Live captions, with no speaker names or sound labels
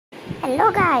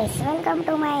Hello guys, welcome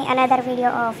to my another video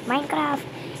of Minecraft.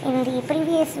 In the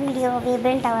previous video we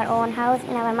built our own house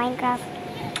in our Minecraft,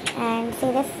 and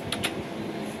see this,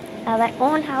 our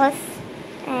own house.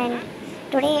 And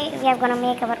today we are gonna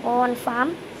make our own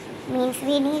farm. Means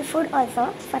we need food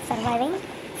also for surviving,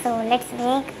 so let's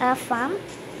make a farm.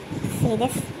 See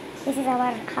this is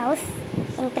our house.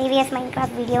 In previous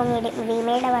Minecraft video we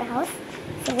made our house.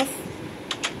 See this.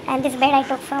 And this bed I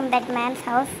took from that man's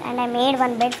house, and I made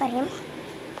one bed for him.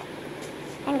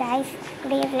 And guys,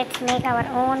 today let's make our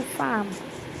own farm.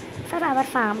 For our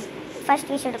farm, first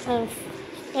we should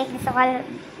take this all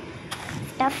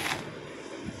stuff.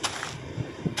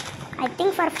 I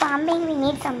think for farming we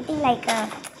need something like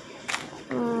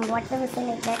what do we say,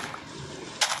 like that.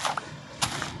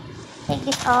 Take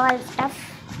this all stuff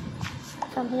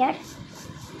from here,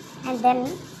 and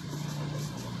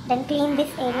then clean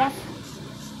this area.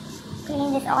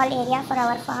 Clean this all area for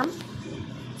our farm.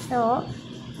 So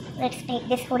let's take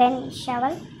this wooden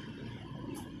shovel.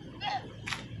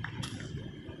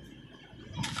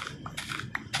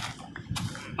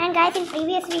 And guys, in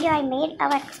previous video I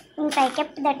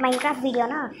kept that Minecraft video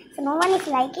now. So no one is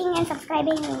liking and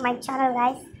subscribing my channel,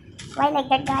 guys. Why like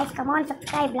that, guys? Come on,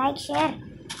 subscribe, like, share.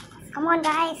 Come on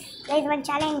guys, there is one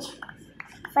challenge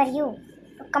for you.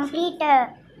 To complete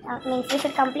we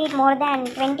should complete more than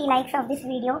 20 likes of this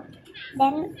video.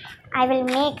 Then I will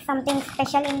make something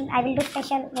special. I will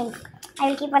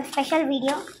keep one special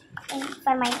video in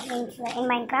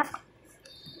Minecraft.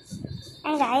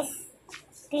 And guys,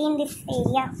 clean this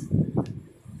area.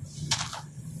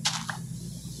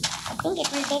 I think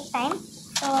it will take time,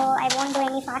 so I won't do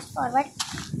any fast forward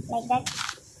like that.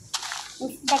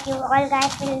 That you all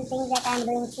guys will think that I am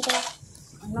doing cheating.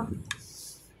 No,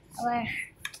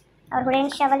 our wooden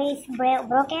shovel is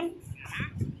broken.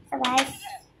 So guys,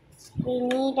 we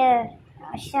need a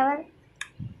shovel.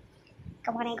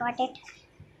 Come on, I got it.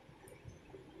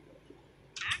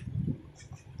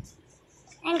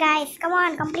 And guys, come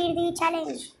on, complete the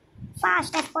challenge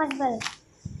fast as possible.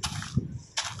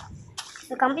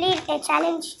 To complete a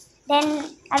challenge,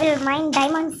 then I will mine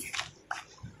diamonds,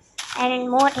 and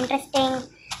more interesting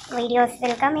videos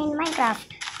will come in Minecraft.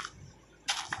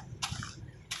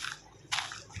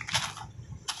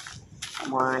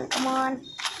 Come on, come on.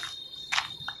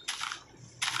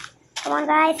 Come on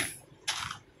guys.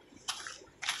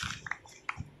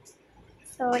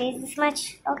 So it is this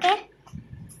much, okay?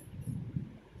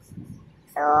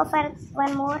 So for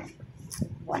one more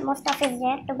stuff is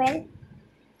there to build.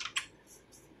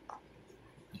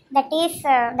 That is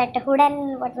that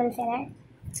wooden, what will say that?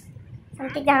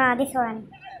 Something, this one.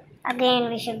 Again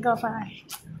we should go for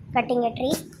cutting a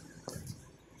tree.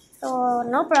 So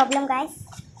no problem guys.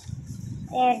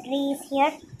 A tree is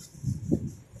here.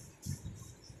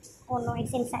 Oh no,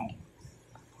 it's inside.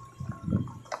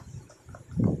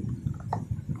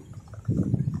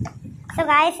 So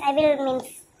guys, I will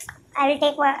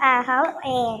take a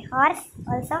horse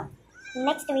also.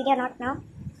 Next video, not now.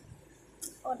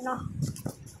 Oh no.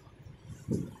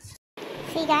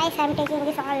 See guys, I am taking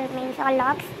this all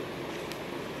logs.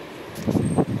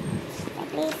 Okay,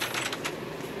 please.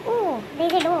 Oh, there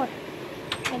is a door.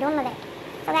 I don't know that.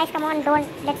 So guys, come on, don't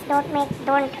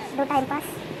do time pass.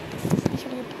 I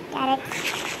should eat carrots.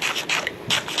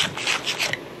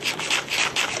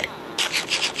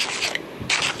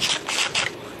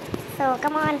 So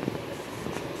come on.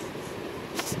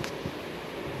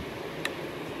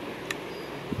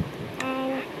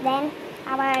 And then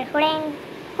our wooden.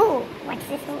 Oh, what's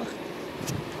this? Oh,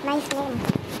 nice name.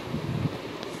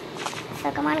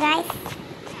 So come on guys.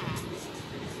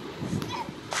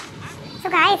 So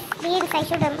guys, please, I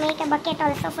should make a bucket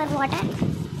also for water.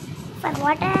 For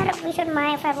water, we should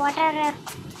mine. For water,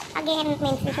 again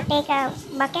we should take a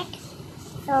bucket.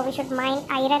 So we should mine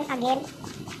iron again.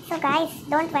 So guys,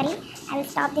 don't worry. I will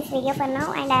stop this video for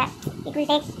now, and it will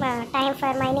take time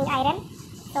for mining iron.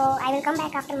 So I will come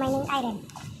back after mining iron.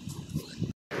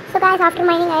 So guys, after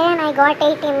mining iron, I got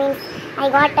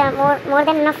more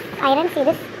than enough iron. See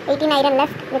this, 18 iron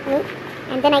left with me,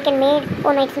 and then I can make.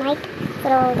 Oh no, it's night. So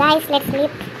guys, let's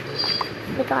sleep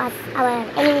because our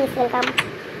enemies will come.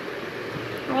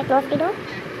 Have I closed the door?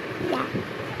 Yeah.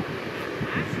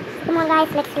 So come on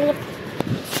guys, let's sleep.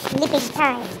 Sleeping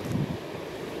time.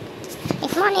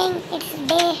 It's morning. It's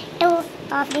day 2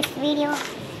 of this video.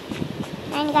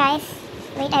 And guys,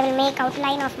 wait, I will make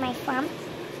outline of my farm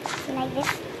like this.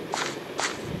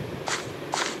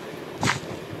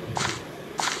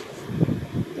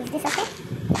 Is this okay?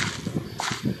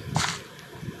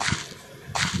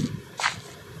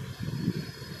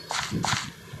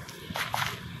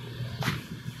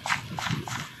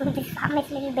 This farm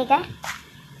is a little bigger.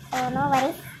 so no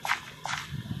worries.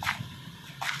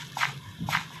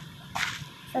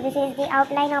 So this is the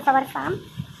outline of our farm.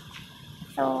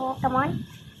 So come on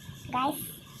guys.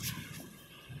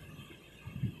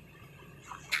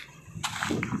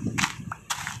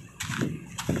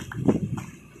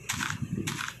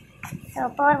 So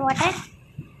pour water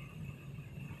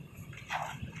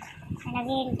and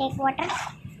again take water.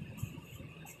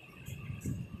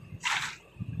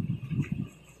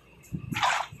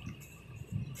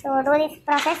 So do this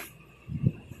process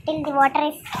till the water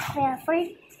is full.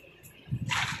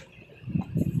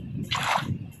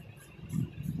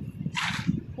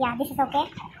 Yeah, this is okay.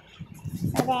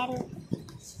 So then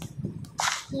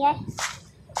here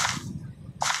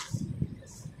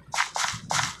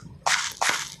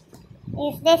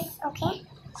is this okay?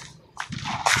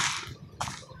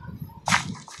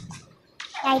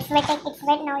 Yeah, it's wet. It's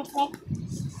wet now. It's wet.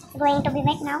 It's going to be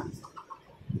wet now.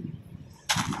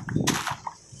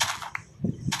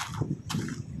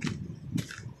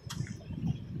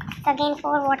 So again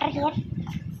pour water here.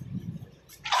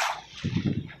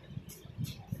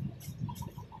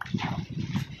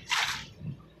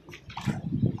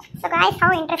 So guys,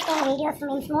 how interesting videos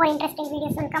means more interesting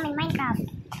videos will come in Minecraft.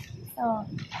 So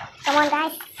come on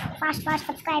guys, fast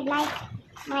subscribe, like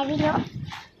my video.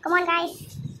 Come on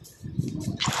guys.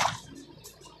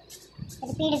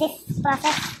 Repeat this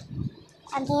process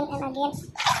again and again.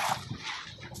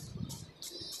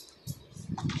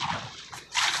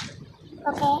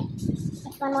 Okay,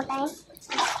 just one more time.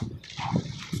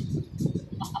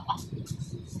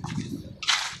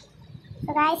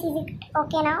 So guys, is it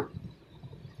okay now?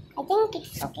 I think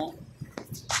it's okay.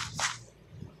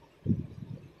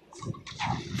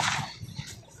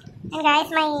 And guys,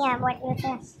 my what will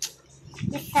say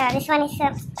this one is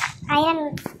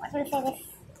iron. What will say this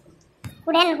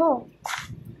wooden hoe.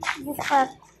 This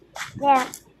yeah,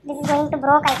 this is going to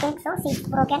broke. I think so. See, it's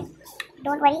broken.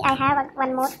 Don't worry, I have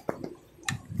one more.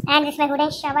 And this my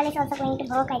wooden shovel is also going to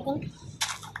broke. I think.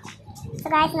 So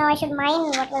guys, now I should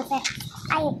mine. What will say?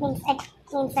 I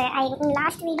in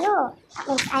last video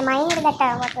means I mined that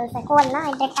what will say coal.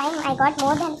 Na at that time I got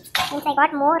more than I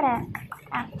got more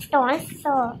stones.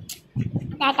 So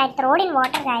that I throwed in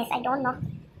water, guys. I don't know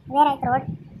where I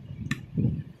throwed.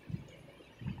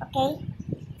 Okay,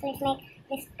 so let's make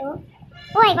this too.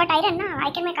 Oh, I got iron now.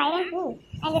 I can make iron too.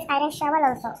 And this iron shovel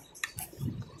also.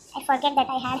 I forget that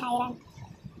I had iron.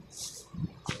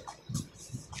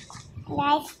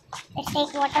 Guys, let's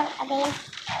take water again.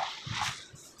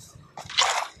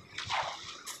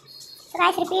 So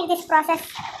guys, repeat this process.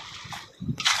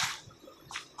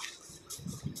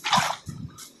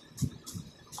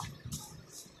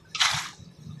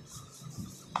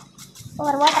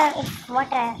 Pour water, it's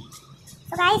water.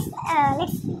 So guys,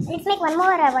 let's make one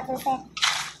more what will say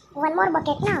one more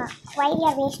bucket now. Why we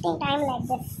are wasting time like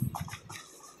this?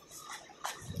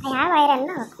 I have iron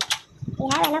now. We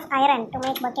have enough iron to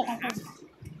make bucket, I think.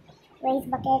 Where is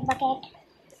bucket?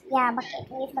 Yeah, bucket.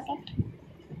 Where is bucket?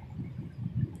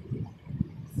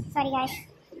 Sorry guys.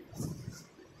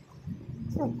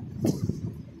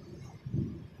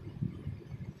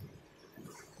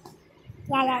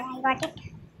 Yeah, I got it.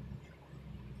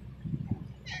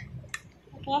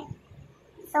 Okay.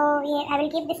 So I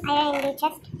will keep this iron in the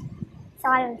chest. It's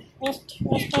all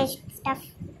wastage stuff.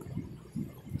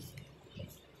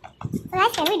 So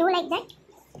guys, can we do like that?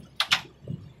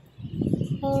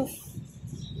 Means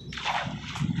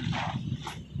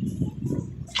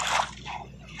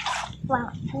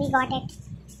wow, we got it.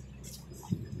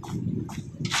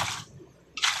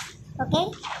 Okay.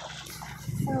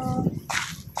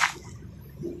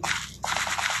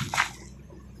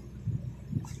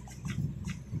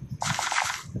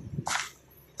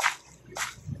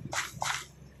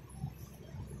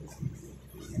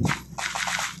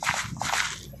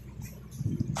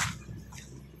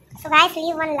 So guys,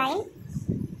 leave one line.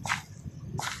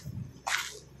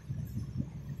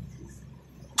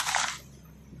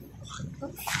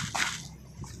 Oops.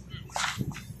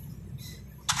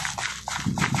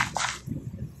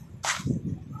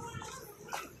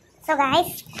 So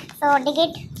guys, so dig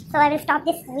it. So I will stop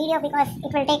this video because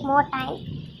it will take more time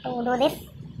to do this.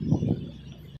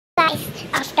 Guys,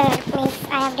 after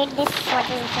I have did this, what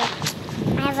will you say?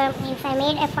 I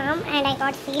made a farm and I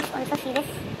got seeds. Also see this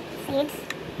seeds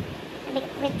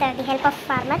with the help of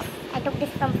farmers. I took this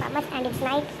from farmers and it's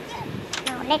night.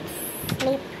 Now let's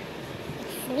sleep.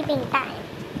 It's sleeping time.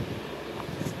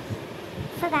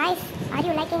 So guys, are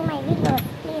you liking my videos?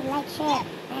 Please like, share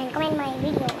and comment my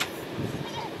videos.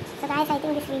 So guys, I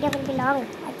think this video will be long.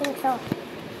 I think so.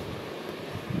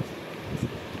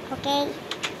 Okay.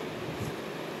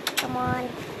 Come on.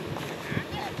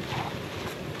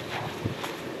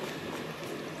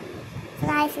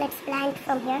 guys, let's plant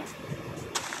from here.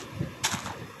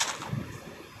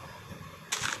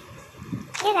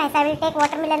 Yeah guys, I will take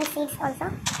watermelon seeds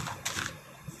also.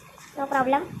 No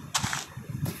problem.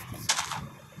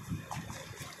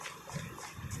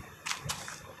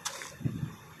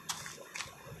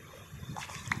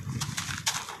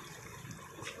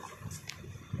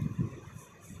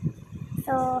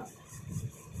 So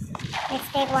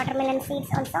let's take watermelon seeds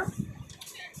also.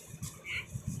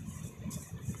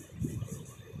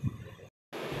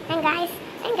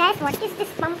 And guys, what is this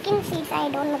pumpkin seeds? I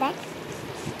don't know that.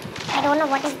 I don't know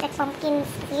what is that pumpkin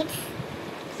seeds.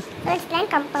 So let's plant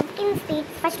pumpkin seeds.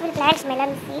 First we'll plant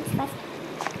melon seeds first.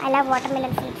 I love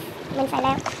watermelon seeds. Means I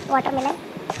love watermelon.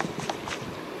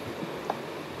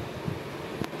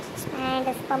 And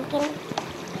this pumpkin.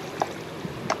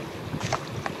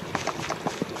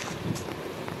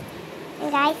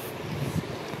 And guys,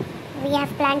 we have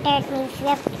planted, means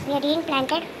we are being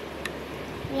planted.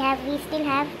 We still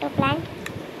have to plant.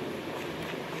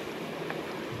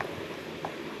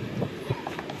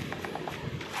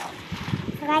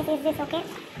 So guys, is this okay?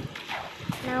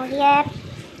 Now here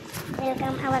will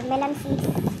come our melon seeds.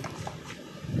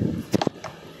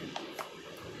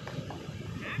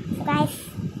 So guys,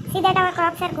 see that our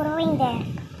crops are growing there.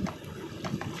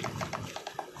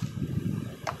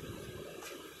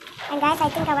 And guys, I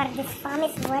think this farm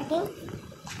is working.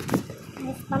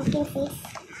 This pumpkin seeds.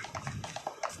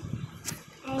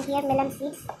 And here melon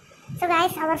seeds. So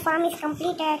guys, our farm is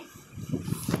completed.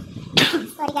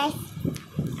 Sorry guys,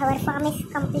 our farm is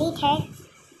completed.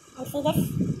 And see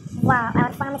this? Wow,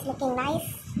 our farm is looking nice.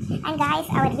 And guys,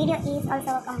 our video is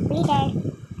also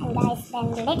completed. And guys,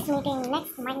 then let's meet in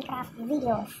next Minecraft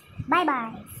videos. Bye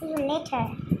bye. See you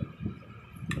later.